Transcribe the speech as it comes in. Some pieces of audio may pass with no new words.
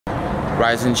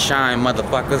Rise and shine,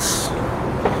 motherfuckers.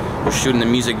 We're shooting a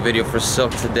music video for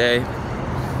Silk today.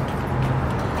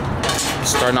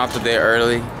 Starting off the day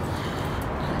early.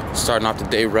 Starting off the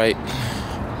day right.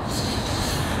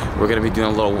 We're gonna be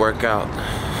doing a little workout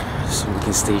so we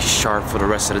can stay sharp for the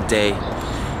rest of the day.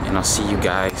 And I'll see you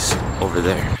guys over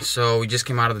there. So we just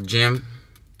came out of the gym.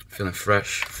 Feeling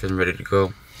fresh, feeling ready to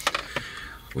go.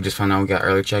 We just found out we got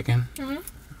early check-in.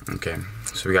 Okay,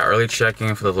 so we got early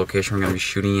check-in for the location we're gonna be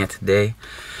shooting at today.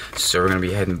 So we're gonna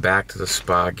be heading back to the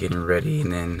spot, getting ready,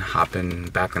 and then hopping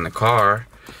back in the car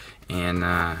and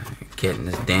getting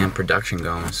this damn production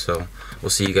going. So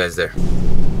we'll see you guys there.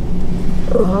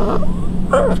 Look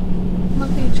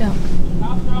at you jump.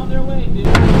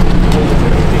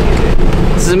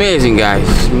 This is amazing,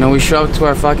 guys. You know, we show up to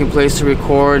our fucking place to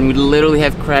record and we literally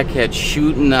have crackheads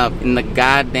shooting up in the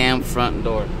goddamn front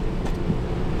door.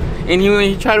 And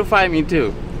he tried to fight me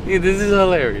too. Yeah, this is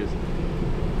hilarious.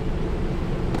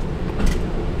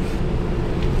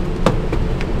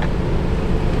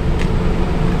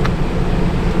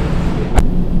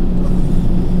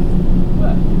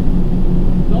 What?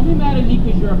 Don't be mad at me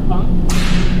because you're a punk.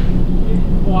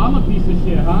 Oh, I'm a piece of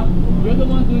shit, huh? You're the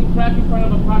one doing crack in front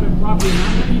of a private property and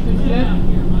I'm a piece of shit?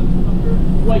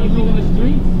 What, you live in the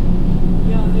streets?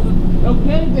 Yeah,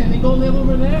 okay, then they go live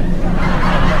over there.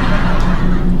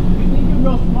 You think you're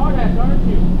real smart ass, aren't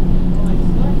you? You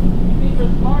think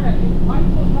you're smart ass. Why are you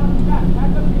so talking back?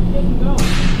 Pack up your shit and go.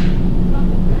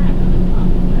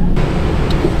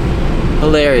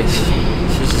 Hilarious.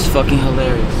 This is fucking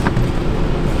hilarious.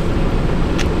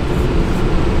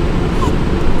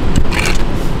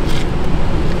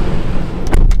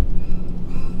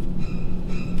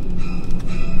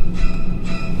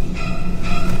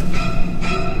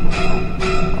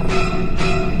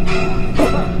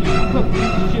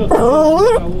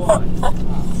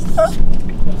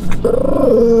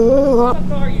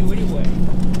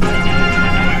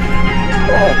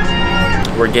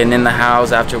 We're getting in the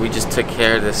house after we just took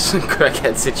care of this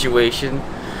crackhead situation.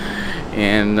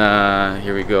 And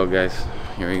here we go, guys.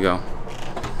 Here we go.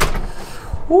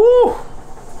 Woo!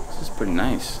 This is pretty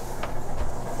nice.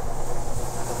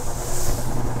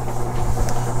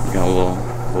 We got a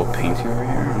little painting over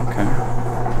here. Okay.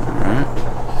 Alright.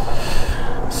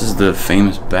 This is the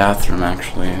famous bathroom,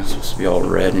 actually. It's supposed to be all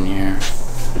red in here.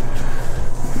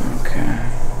 Okay.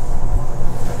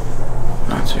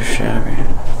 Not too shabby.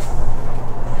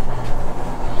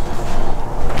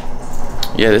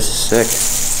 Yeah, this is sick.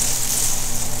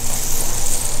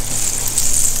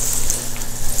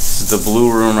 This is the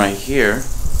blue room right here.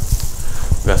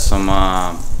 We got some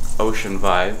ocean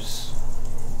vibes.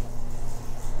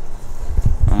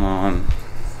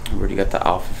 We already got the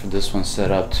outfit for this one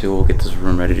set up too. We'll get this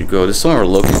room ready to go. This is somewhere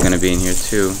Loki's gonna be in here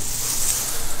too.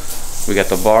 We got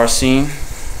the bar scene.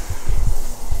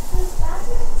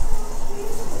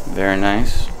 Very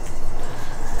nice.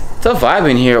 It's a vibe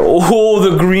in here. Oh,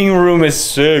 the green room is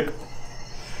sick.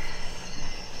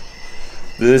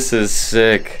 This is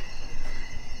sick.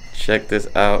 Check this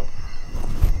out.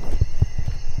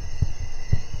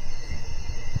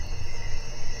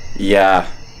 Yeah,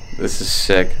 this is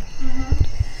sick.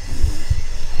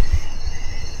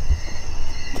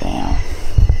 Damn.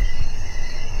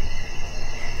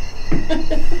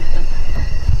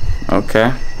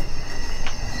 Okay.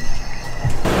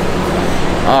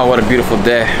 Oh, what a beautiful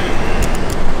day.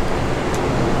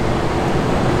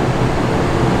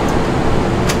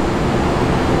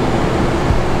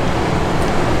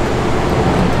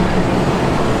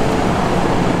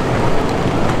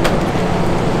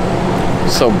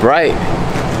 So bright.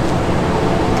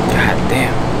 God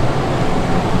damn.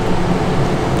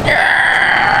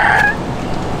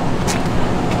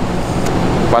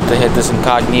 About to hit this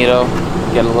incognito.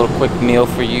 Get a little quick meal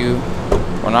for you.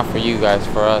 Well, not for you guys,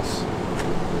 for us.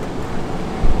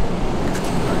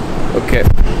 Okay.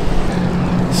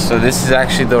 So this is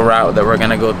actually the route that we're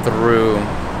gonna go through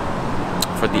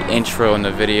for the intro in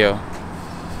the video.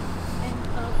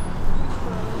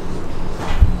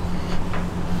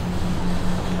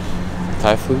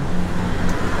 Thai food?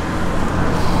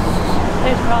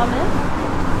 There's ramen?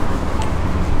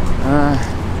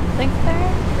 Think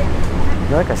there?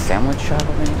 You like a sandwich shop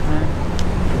of any kind?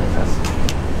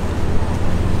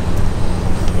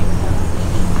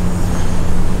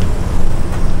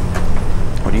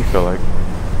 What do you feel like?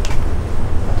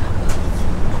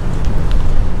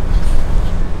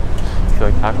 You feel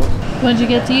like tacos? What'd you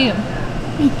get to you?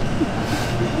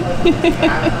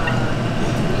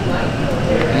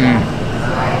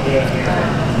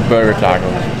 Burger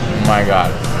tacos. My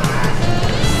God.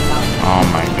 Oh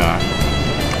my God.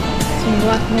 Some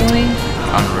guacamole.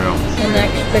 Unreal. And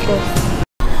extra pickles.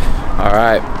 All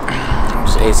right,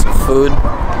 just ate some food.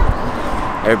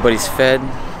 Everybody's fed.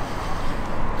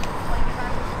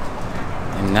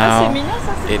 And now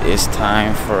it is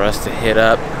time for us to hit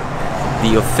up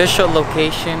the official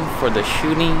location for the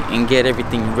shooting and get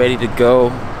everything ready to go.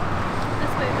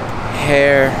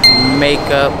 Hair,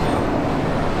 makeup,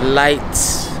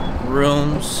 lights,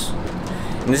 rooms.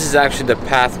 And this is actually the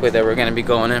pathway that we're gonna be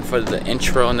going in for the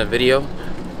intro in the video.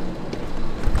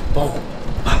 Boom.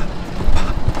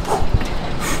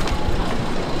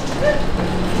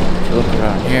 Look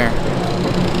around here.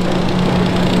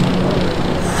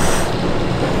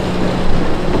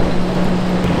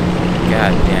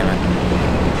 God damn it.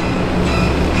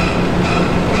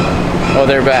 Oh,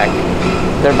 they're back.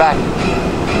 They're back.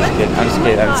 I'm just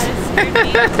kidding.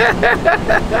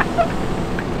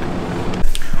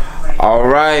 All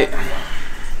right.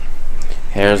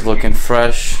 Hair's looking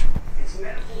fresh.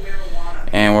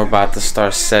 And we're about to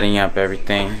start setting up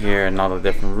everything here in all the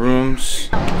different rooms.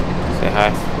 Say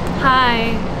hi.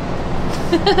 Hi.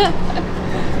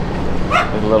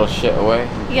 There's a little shit away.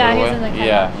 Yeah, he's in the car.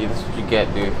 Yeah, that's what you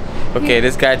get, dude. Okay,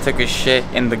 this guy took a shit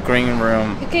in the green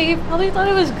room. Okay, you probably thought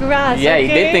it was grass. Yeah, okay?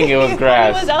 he did think it was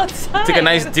grass. It was outside. Took a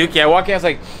nice dookie. I walked in, I was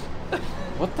like,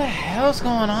 what the hell's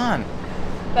going on?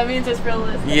 That means it's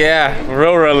realistic. Yeah,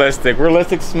 real realistic.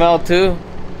 Realistic smell too.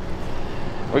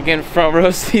 We're getting front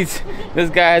row seats. This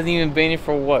guy hasn't even been here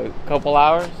for what, a couple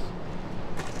hours?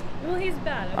 Well, he's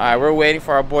bad. Okay? Alright, we're waiting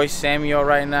for our boy Samuel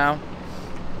right now.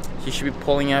 He should be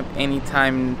pulling up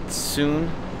anytime soon.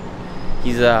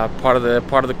 He's part of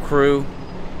the crew.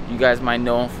 You guys might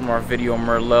know him from our video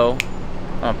Merlot.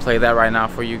 I'm gonna play that right now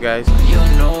for you guys. You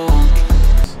know.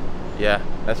 Yeah,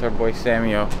 that's our boy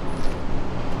Samuel.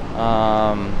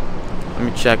 Let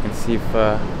me check and see if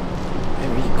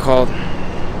maybe he called.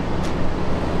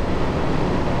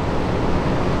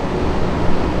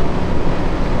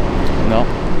 No.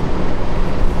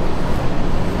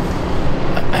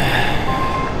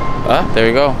 There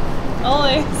you go.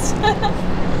 Always.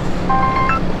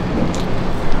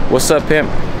 What's up, pimp?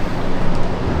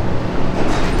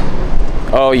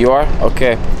 Oh, you are?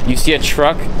 Okay. You see a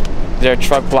truck? Is there a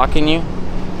truck blocking you?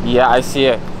 Yeah, I see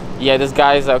it. Yeah, this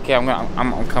guy's okay.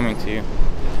 I'm coming to you.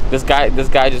 This guy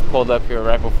just pulled up here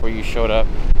right before you showed up.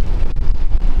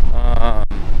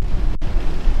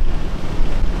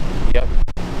 Yep.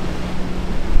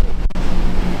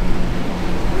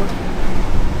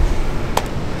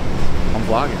 I'm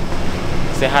vlogging.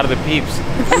 Say hi to the peeps.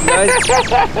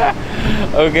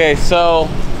 Okay, so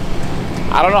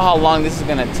I don't know how long this is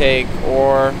gonna take,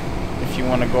 or if you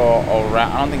want to go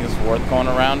around. I don't think it's worth going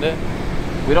around it.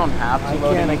 We don't have to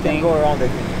load anything. I can go around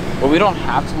it. But we don't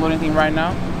have to load anything right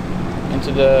now.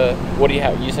 Into the, what do you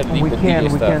have? You just have to leave the DJ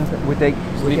stuff. We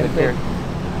can take.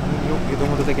 You don't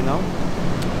want to take it now?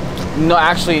 No,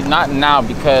 actually not now,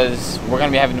 because we're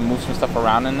gonna be having to move some stuff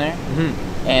around in there,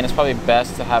 and it's probably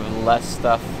best to have less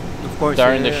stuff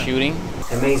during the shooting.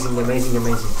 Amazing.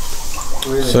 Really.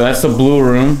 So that's the blue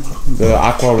room, the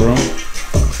aqua room.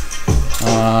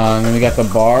 Then we got the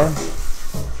bar.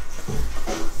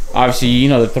 Obviously, you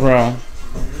know the throne.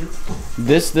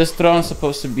 This throne is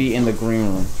supposed to be in the green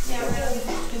room.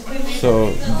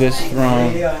 So this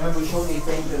throne. Yeah, I remember you showed me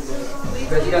painted.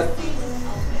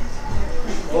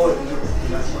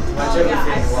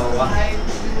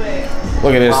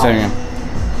 Look at this thing.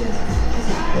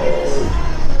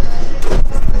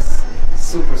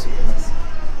 Super nice.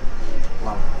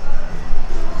 Wow.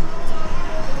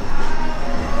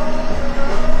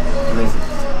 Amazing.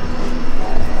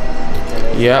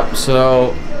 Yep,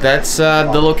 so that's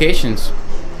the locations.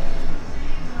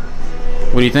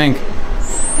 What do you think?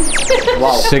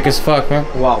 Wow. Sick as fuck, huh?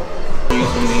 Wow.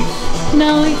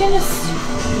 No, you can just,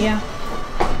 yeah.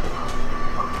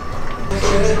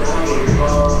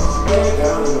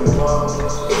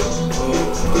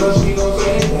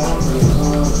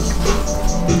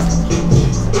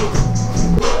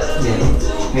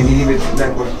 Maybe leave it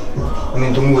backward. I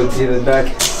mean to move it to the back.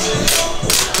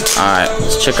 Alright,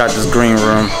 let's check out this green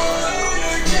room.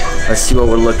 Let's see what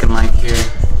we're looking like here.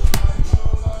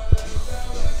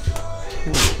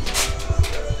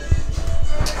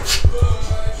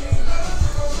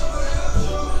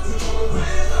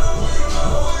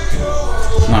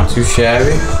 Not too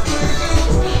shabby.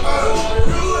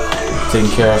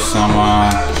 Taking care of some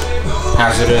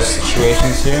hazardous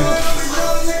situations here.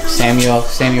 Samuel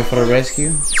for the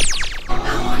rescue.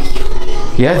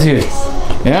 Yeah, dude.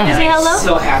 Yeah. Say hello?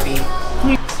 So happy.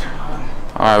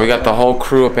 Alright, we got the whole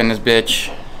crew up in this bitch.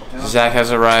 Zach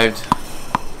has arrived.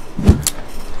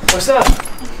 What's up?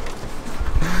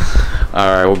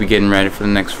 Alright, we'll be getting ready for the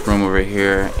next room over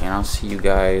here, and I'll see you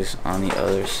guys on the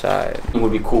other side. It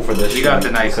would be cool for this. You got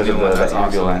the nice because new of one, the that's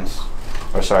awesome. ambulance.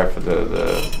 Or sorry for the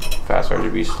fast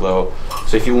RGB slow.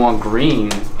 So if you want green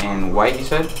and white, you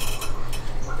said?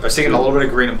 I was thinking a little bit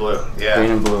of green and blue. Yeah.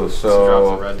 Green and blue. So So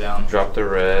drop the red down. drop the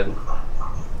red.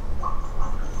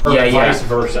 Or Yeah, yeah. vice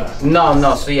versa.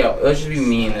 No. So yeah, it'll just be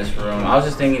me in this room. I was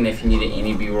just thinking if you needed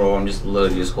any B-roll, I'm just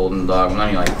literally just holding the dog. I'm not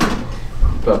even like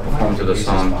perform to the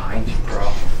song. Behind you,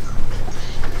 bro.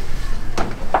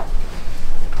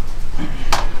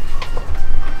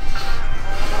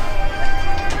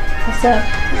 What's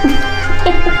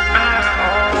up?